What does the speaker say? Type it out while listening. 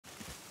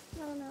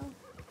Oh no.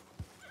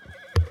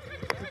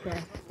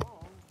 Okay.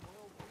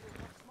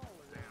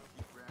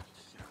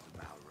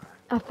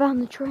 I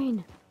found the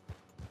train.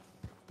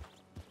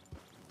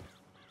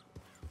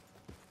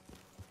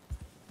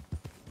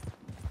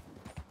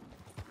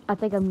 I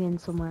think I'm getting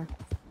somewhere.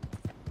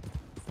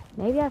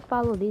 Maybe I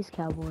follow these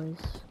cowboys.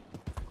 As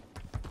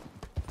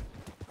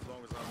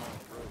long as I'm on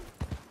the road,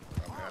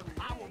 I'm happy.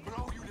 I will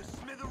blow you to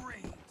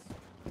smithereens.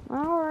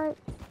 Alright.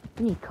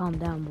 You need to calm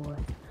down, boy.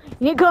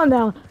 You need to calm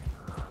down.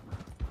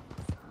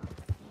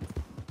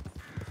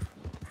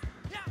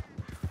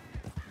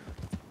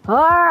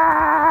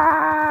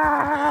 Ah!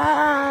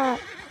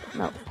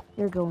 No,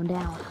 you're going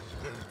down.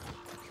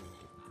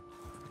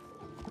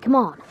 Come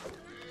on.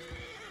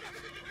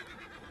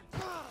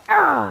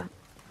 Ah!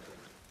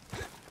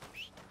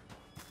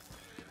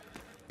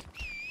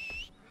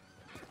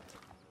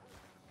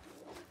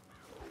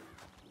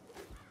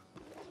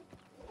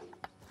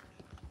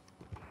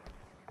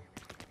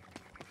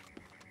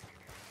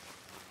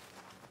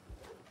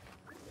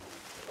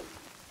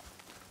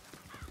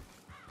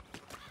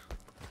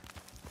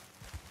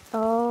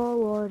 Oh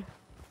Lord,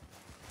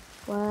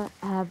 what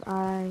have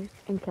I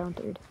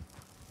encountered?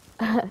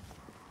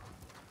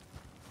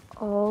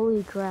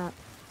 Holy crap.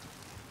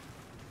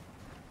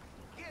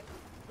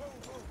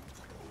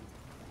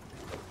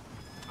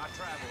 I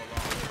travel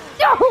along.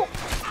 No!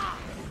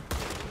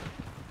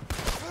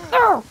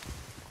 Oh!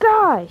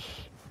 Gosh!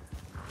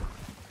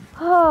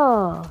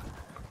 Oh.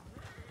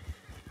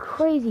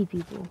 Crazy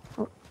people.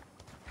 Oh.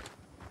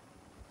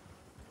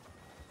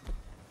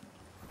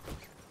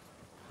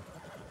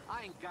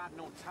 I ain't got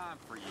no time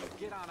for you.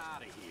 Get on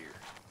out of here.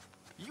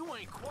 You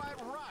ain't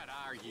quite right,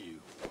 are you?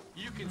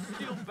 You can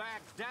still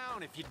back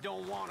down if you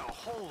don't want a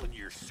hole in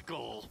your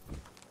skull.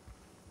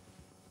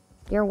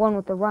 You're one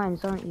with the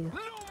rhymes, aren't you?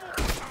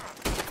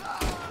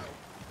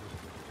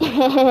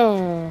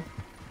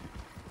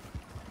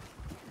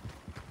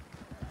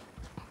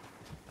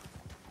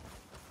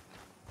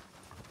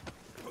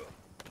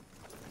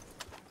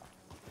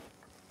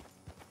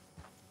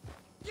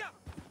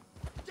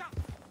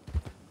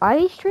 Are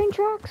these train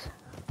tracks?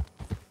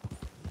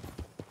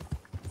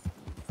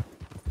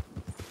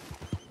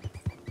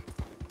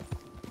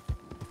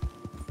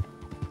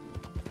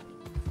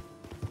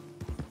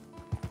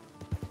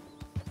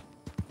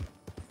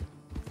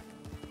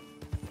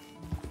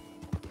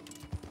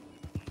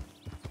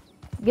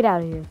 Get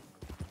out of here.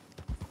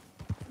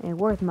 Ain't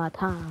worth my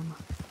time.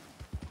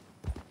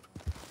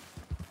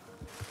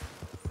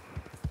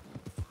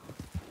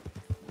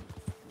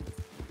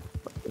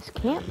 But this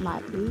camp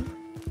might be.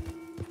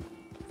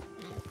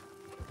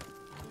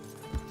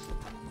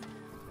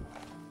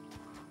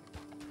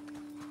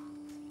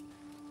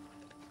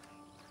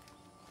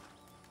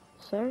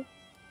 Sir?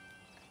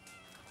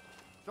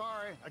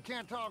 Sorry, I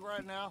can't talk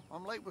right now.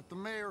 I'm late with the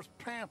mayor's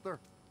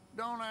panther.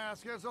 Don't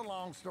ask, it's a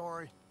long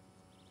story.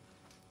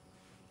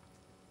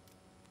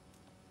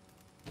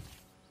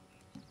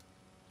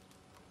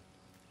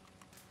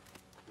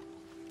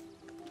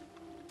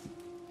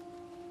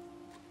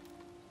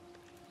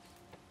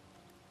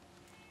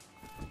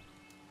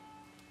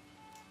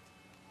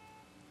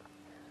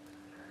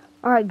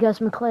 Alright, Gus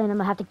McClane, I'm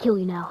gonna have to kill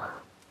you now.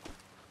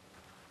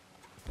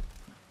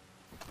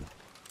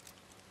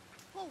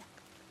 Oh,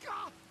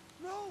 God,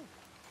 no!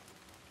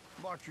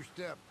 Watch your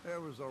step. There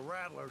was a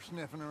rattler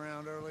sniffing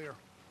around earlier.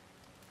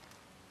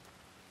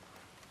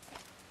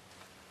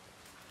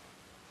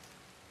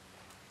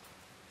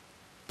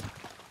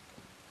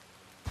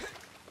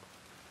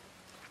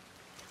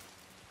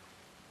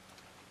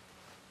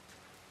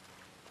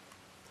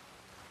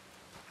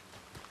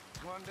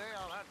 One day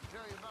I'll have to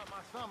tell you about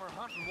my summer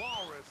hunting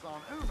walrus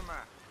on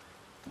Unamak.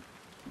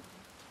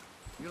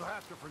 You'll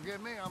have to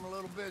forgive me, I'm a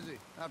little busy.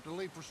 I have to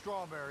leave for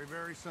Strawberry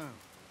very soon.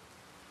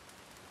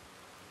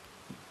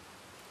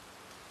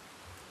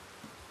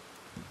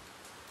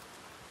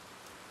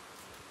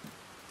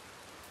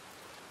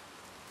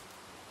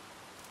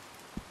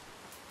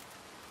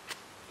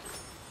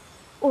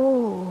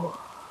 Oh,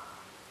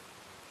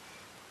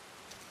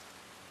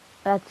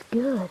 that's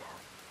good.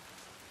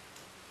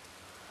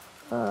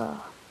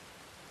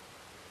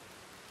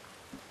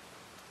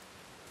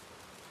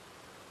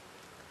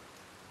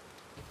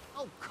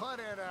 Oh, cut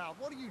it out.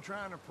 What are you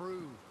trying to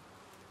prove?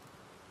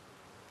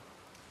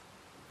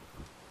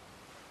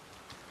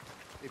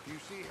 If you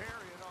see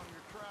Harriet on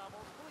your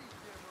travels, please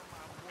give her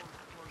my worst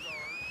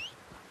regards.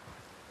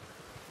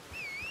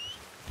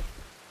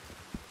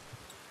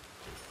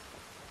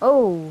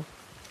 Oh.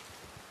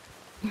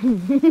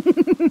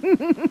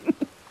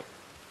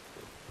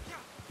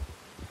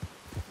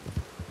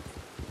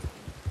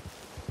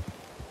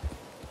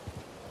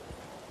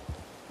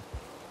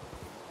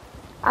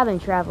 I've been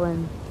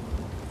traveling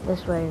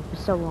this way for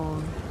so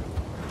long.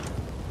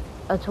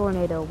 A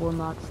tornado will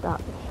not stop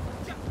me.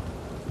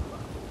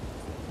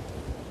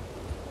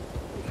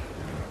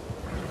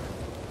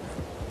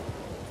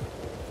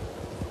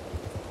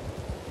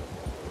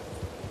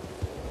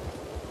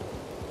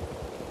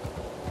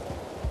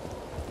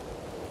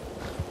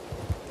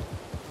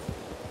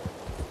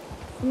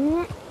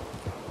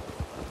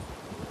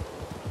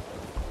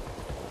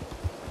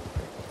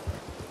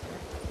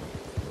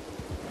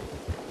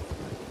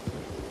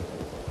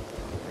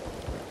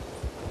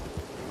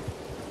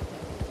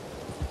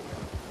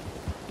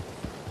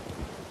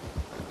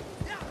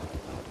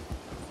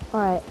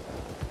 Alright.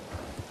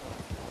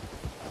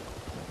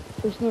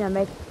 Just need to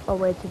make our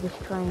way to this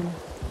train.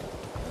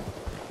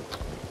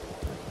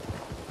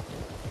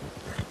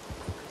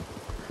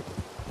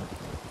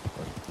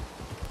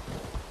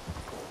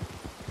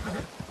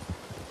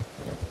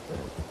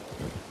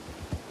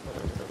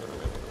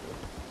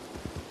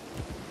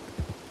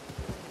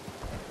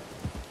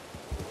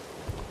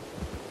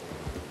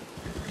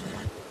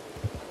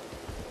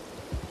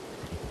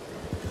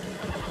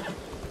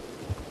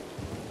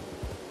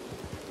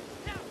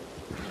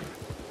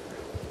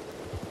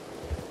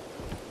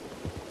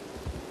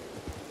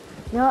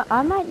 You know what?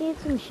 I might need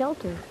some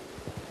shelter.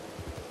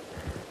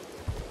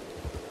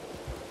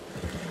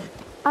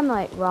 I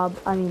might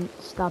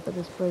stop at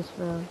this place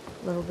for a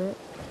little bit.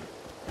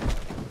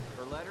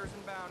 For letters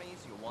and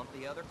bounties, you'll want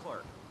the other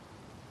clerk.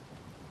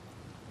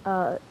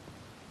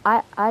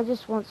 I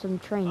just want some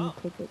train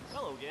tickets.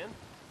 Hello again.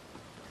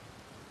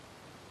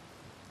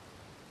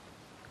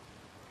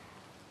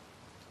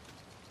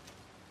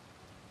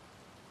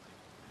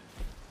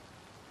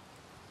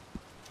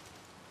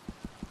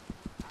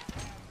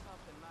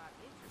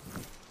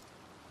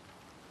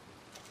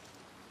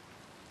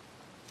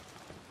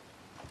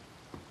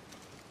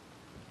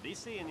 Be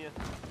seeing you.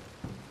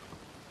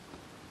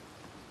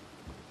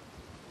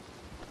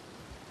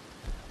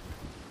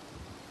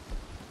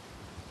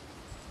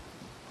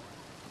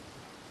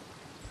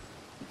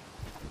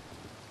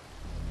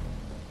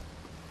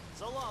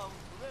 So long.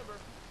 Remember,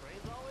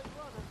 train's always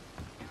running.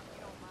 Now, if you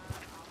don't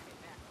mind, I'll get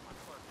back to my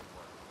clerk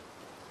work.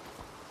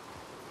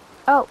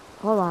 Oh,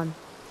 hold on.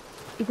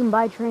 You can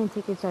buy train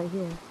tickets out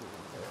here.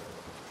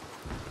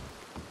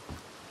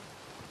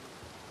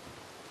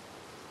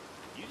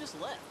 You just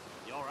left.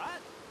 You alright?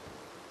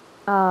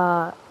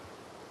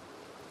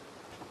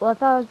 Well, I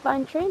thought I was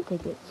buying train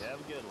tickets. You have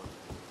a good one.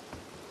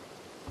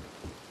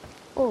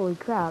 Holy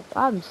crap,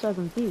 I'm so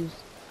confused.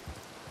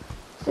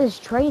 It says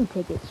train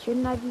tickets.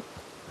 Shouldn't I be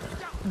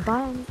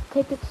buying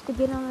tickets to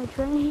get on a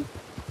train?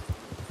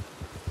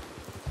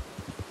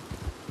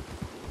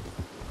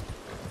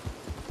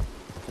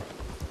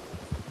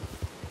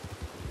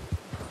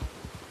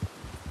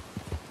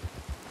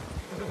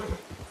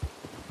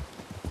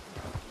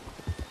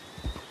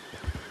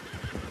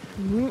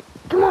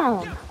 Come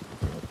on!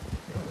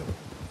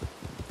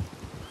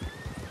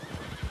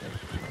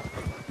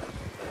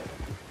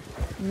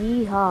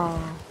 Yeehaw.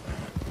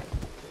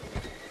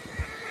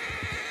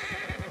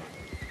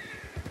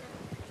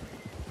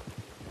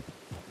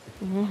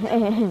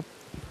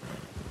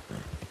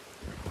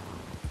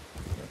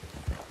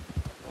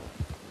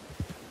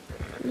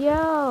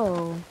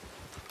 Yo.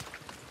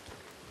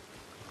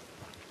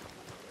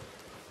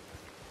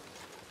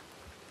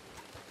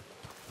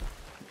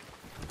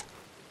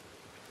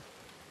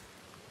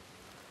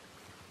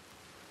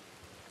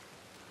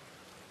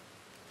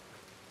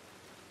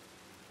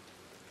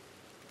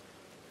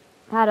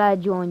 How'd I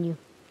join you?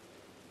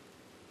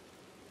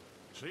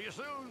 See you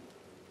soon.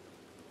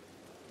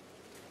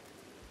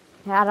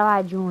 How do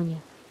I join you?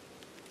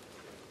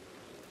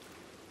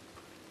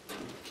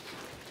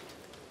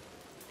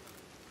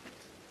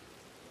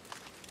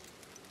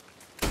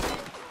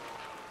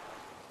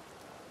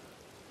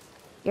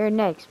 You're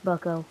next,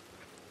 bucko.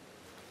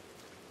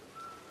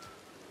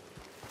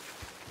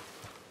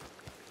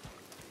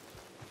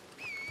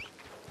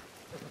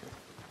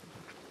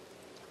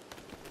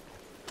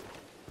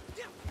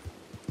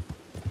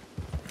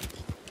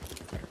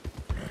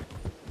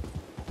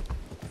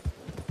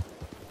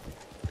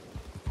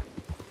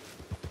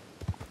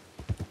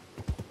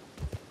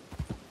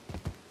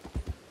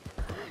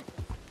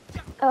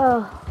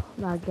 Oh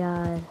my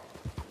god.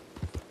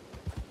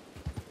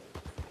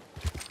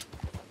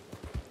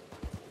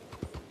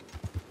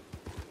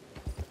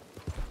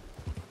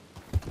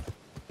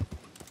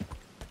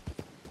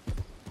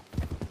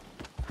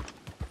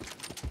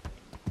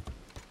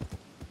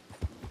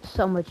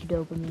 So much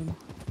dopamine.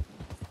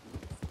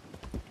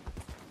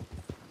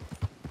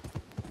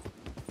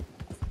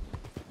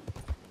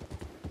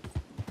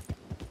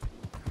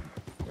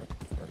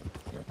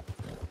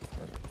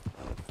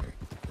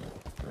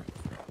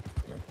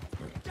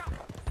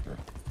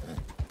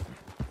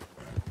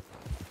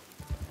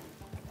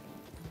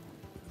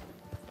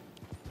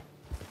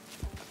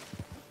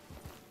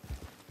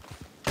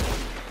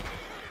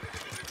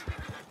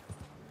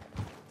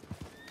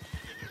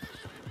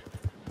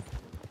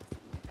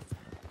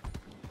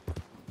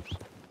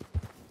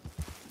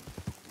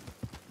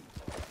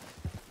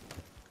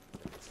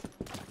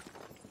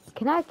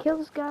 Can I kill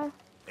this guy?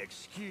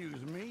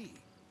 Excuse me.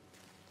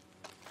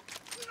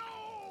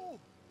 No!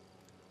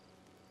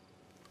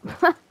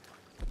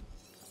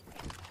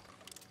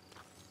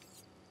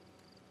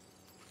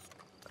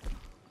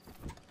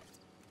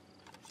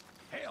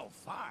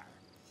 Hellfire.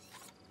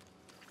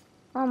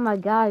 Oh my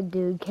god,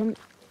 dude.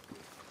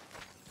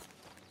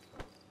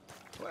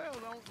 Well,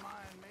 don't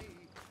mind me.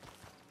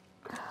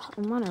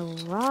 I'm gonna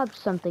rob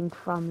something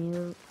from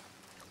you.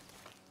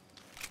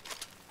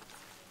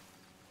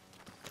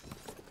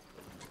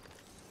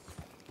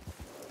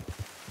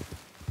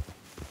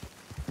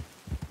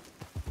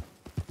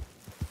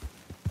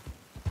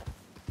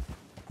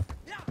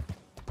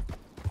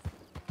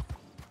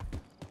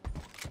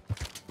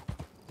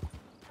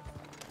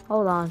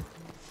 Hold on.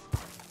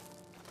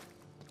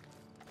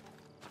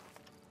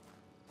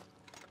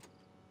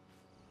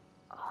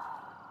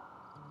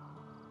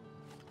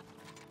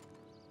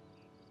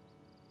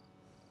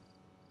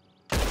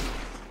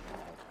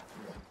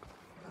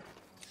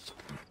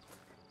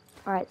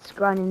 Alright,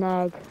 scrawny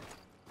nag.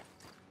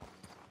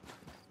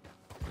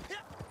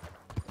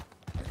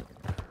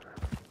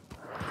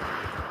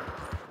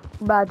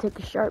 About to take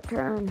a sharp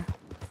turn.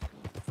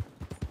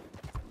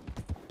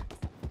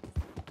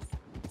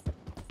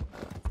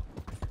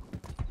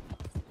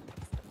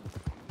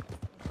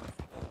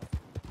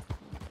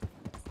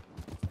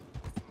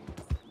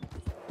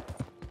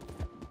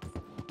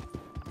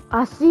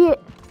 I see it.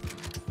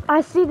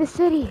 I see the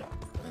city.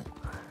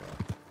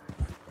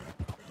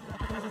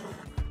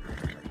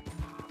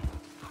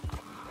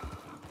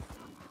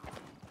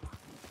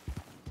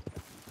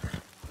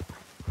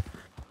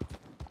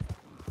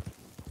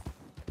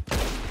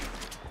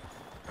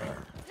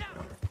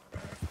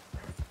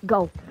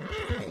 Go.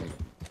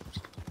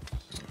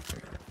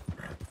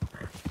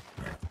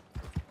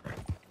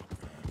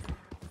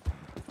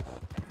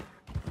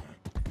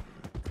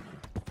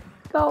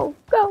 Go,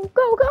 go,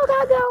 go, go,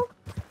 go, go.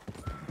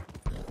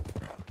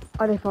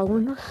 Are they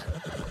following us?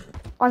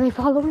 Are they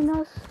following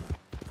us?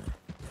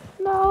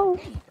 No.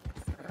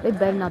 They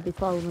better not be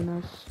following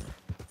us.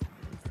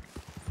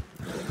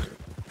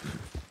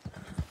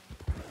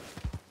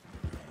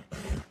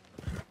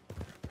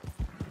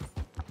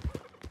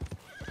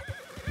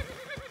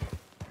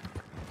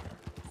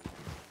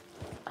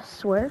 I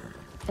swear,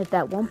 if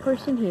that one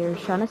person here is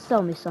trying to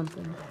sell me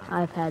something,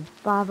 I've had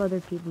 5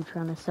 other people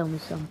trying to sell me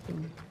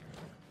something.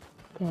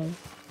 Okay.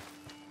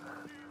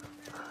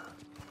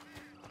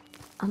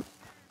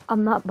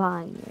 I'm not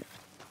buying it.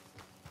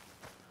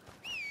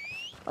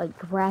 Like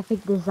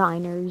graphic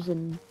designers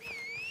and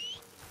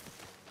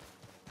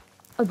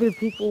other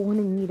people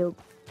wanting me to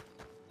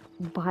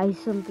buy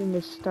something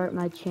to start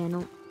my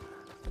channel.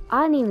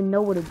 I didn't even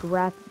know what a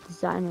graphic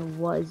designer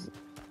was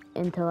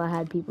until I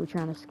had people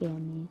trying to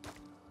scam me.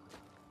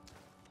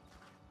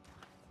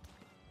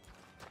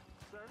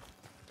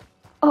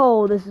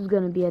 Oh, this is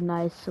gonna be a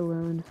nice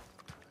saloon.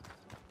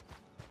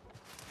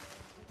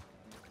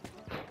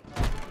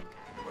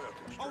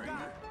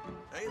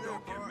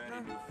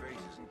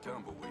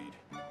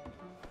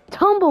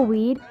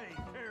 Tumbleweed? Hey,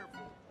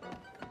 careful.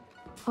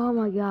 Oh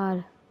my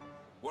god.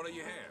 What do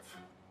you have?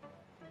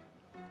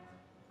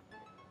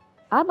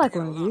 I'd like Got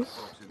one a of lot these.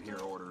 folks in here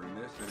ordering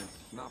this, and it's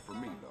not for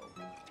me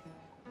though.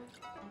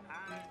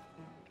 Hi.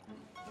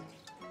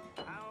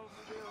 How's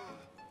the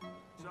building?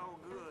 So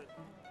good.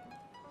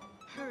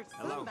 Heard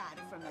Hello.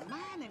 somebody from the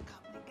mining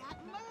company got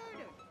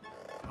murdered.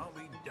 I'll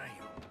be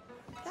damned.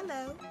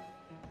 Hello.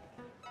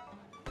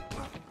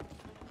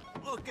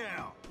 Look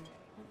out.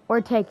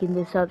 We're taking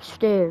this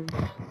upstairs.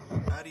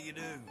 How do you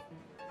do?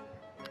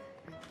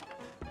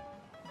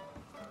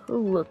 Who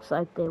looks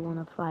like they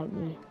want to fight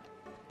me?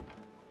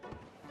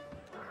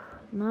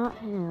 Not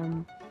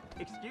him.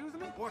 Excuse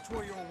me? Watch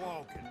where you're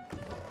walking.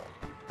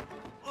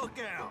 Look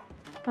out.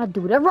 I'll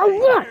do whatever I Be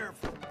want.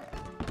 careful.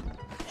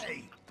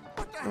 Hey,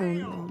 what the Oh hell?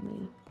 no,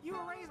 me. You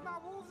were raised by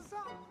wolves or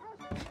something?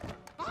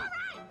 All right,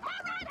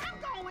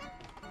 I'm going.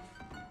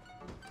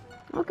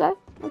 Okay,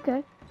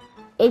 okay.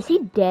 Is he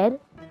dead?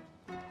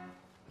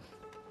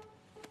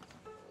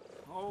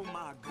 Oh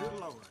my good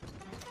lord.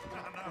 I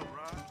know,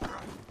 right?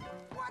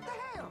 What the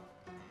hell?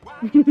 Why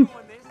are you doing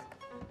this?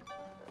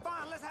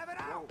 Fine, let's have it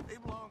out. He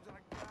belongs in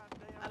a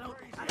goddamn I don't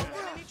crazy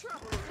want any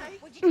trouble, okay?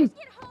 Would you just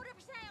get a hold of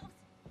yourselves?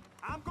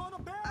 I'm gonna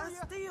bury I you.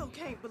 still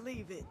can't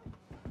believe it.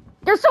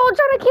 There's someone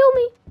trying to kill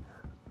me.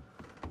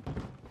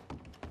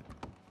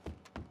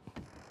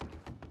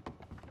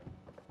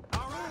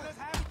 All right, let's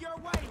have it your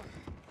way.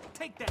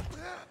 Take that.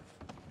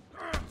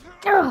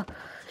 Ugh,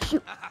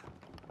 shoot.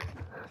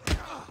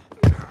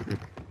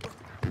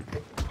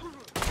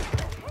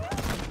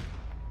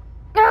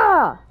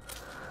 Ah!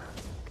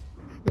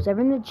 Who's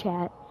ever in the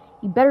chat,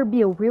 you better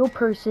be a real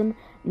person,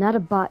 not a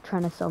bot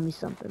trying to sell me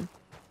something.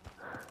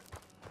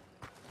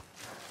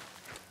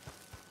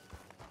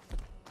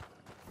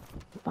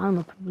 If I'm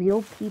with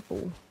real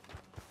people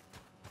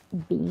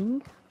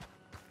being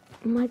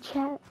in my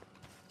chat,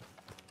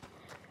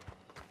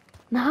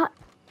 not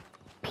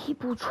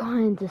people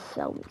trying to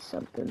sell me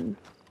something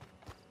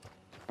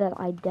that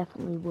I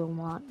definitely will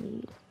not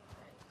need.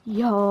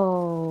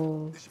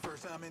 Yo. This your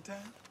first time in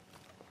town?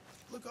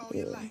 Look all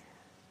you like.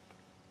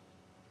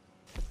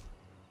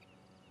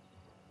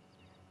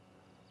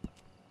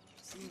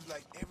 Seems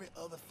like every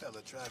other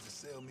fella tries to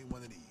sell me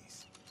one of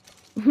these.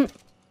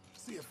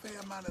 See a fair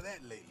amount of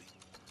that lately.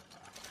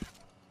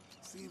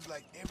 Seems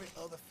like every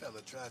other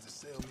fella tries to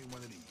sell me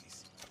one of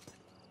these.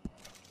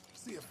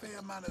 See a fair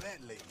amount of that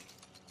lately.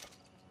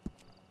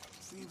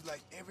 Seems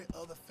like every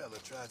other fella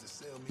tries to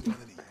sell me one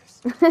of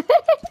these.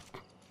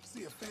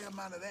 See a fair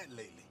amount of that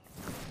lately.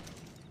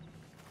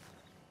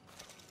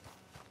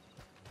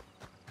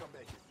 Come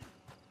back here.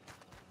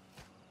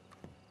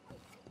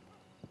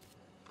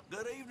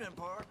 Good evening,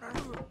 partner.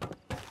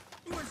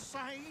 You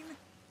insane?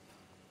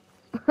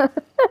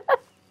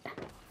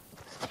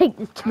 take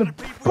this to How the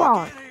do people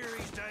bar. get here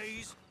these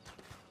days?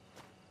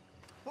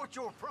 What's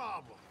your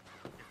problem?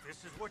 If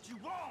this is what you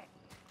want.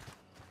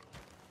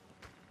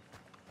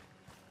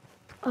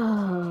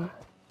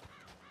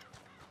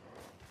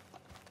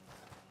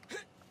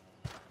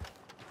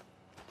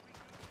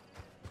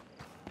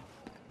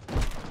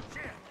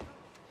 Shit.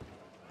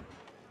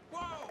 Whoa!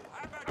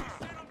 How about you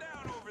sit him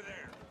down over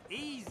there?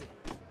 Easy.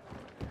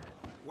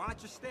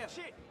 Watch your step.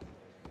 Shit.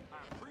 I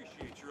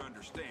appreciate your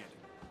understanding.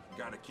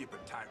 Gotta keep a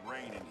tight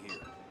rein in here.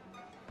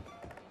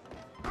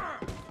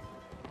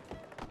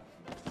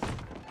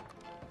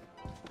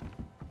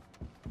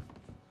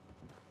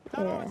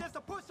 Thought I Yeah. was just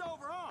a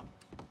pushover, huh?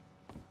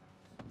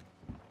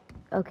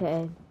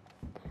 Okay.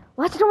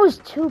 Well, I thought it was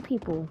 2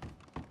 people.